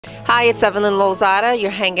Hi, it's Evelyn Lozada.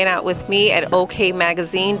 You're hanging out with me at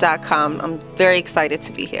okmagazine.com. I'm very excited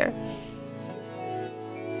to be here.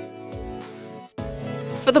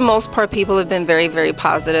 For the most part, people have been very, very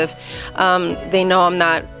positive. They know I'm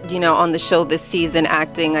not, on the show this season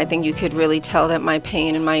acting. I think you could really tell that my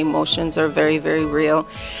pain and my emotions are very, very real.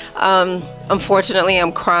 Unfortunately,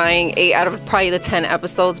 I'm crying 8 out of probably the 10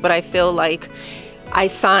 episodes, but I feel like I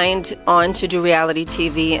signed on to do reality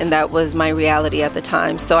TV, and that was my reality at the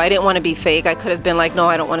time. So I didn't want to be fake. I could have been like, no,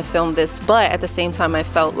 I don't want to film this. But at the same time, I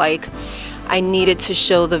felt like I needed to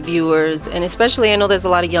show the viewers, and especially I know there's a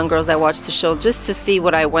lot of young girls that watch the show, just to see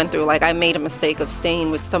what I went through. Like, I made a mistake of staying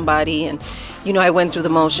with somebody, and I went through the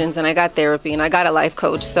motions, and I got therapy, and I got a life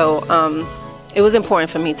coach. So it was important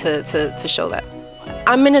for me to show that.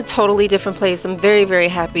 I'm in a totally different place. I'm very, very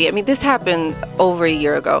happy. I mean, this happened over a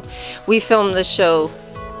year ago. We filmed the show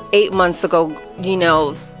 8 months ago,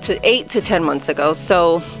 to 8 to 10 months ago.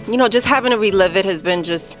 So, just having to relive it has been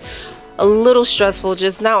just a little stressful,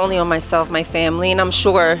 just not only on myself, my family, and I'm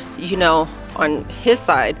sure, on his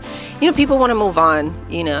side, people want to move on,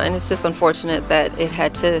 and it's just unfortunate that it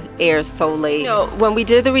had to air so late. When we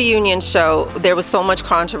did the reunion show, there was so much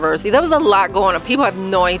controversy. There was a lot going on. People have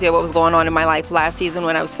no idea what was going on in my life last season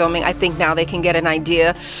when I was filming. I think now they can get an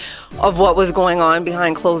idea of what was going on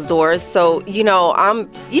behind closed doors. So, I'm,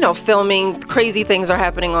 filming, crazy things are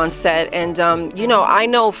happening on set, and, I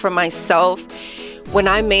know for myself, when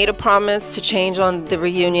I made a promise to change on the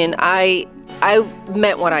reunion, I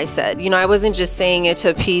meant what I said. I wasn't just saying it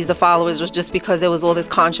to appease the followers, it was just because there was all this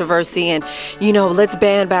controversy and, let's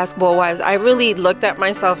ban basketball wives. I really looked at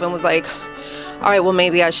myself and was like, all right, well,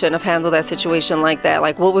 maybe I shouldn't have handled that situation like that.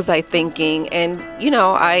 Like, what was I thinking? And,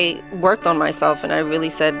 I worked on myself, and I really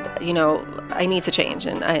said, I need to change.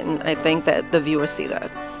 And I think that the viewers see that.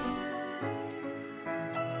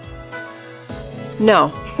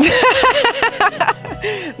 No.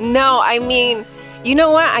 No, I mean, you know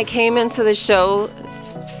what? I came into the show,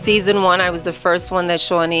 season 1, I was the first one that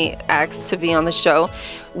Shawnee asked to be on the show.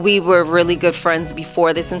 We were really good friends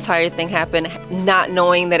before this entire thing happened, not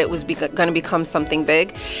knowing that it was going to become something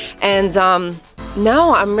big. And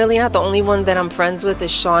no, I'm really not. The only one that I'm friends with is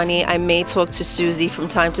Shawnee. I may talk to Susie from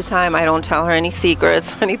time to time. I don't tell her any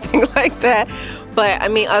secrets or anything like that. But I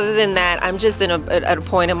mean, other than that, I'm just at a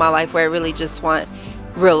point in my life where I really just want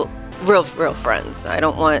real friends. I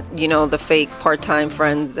don't want, the fake part-time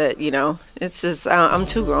friends that, it's just, I'm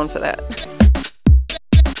too grown for that.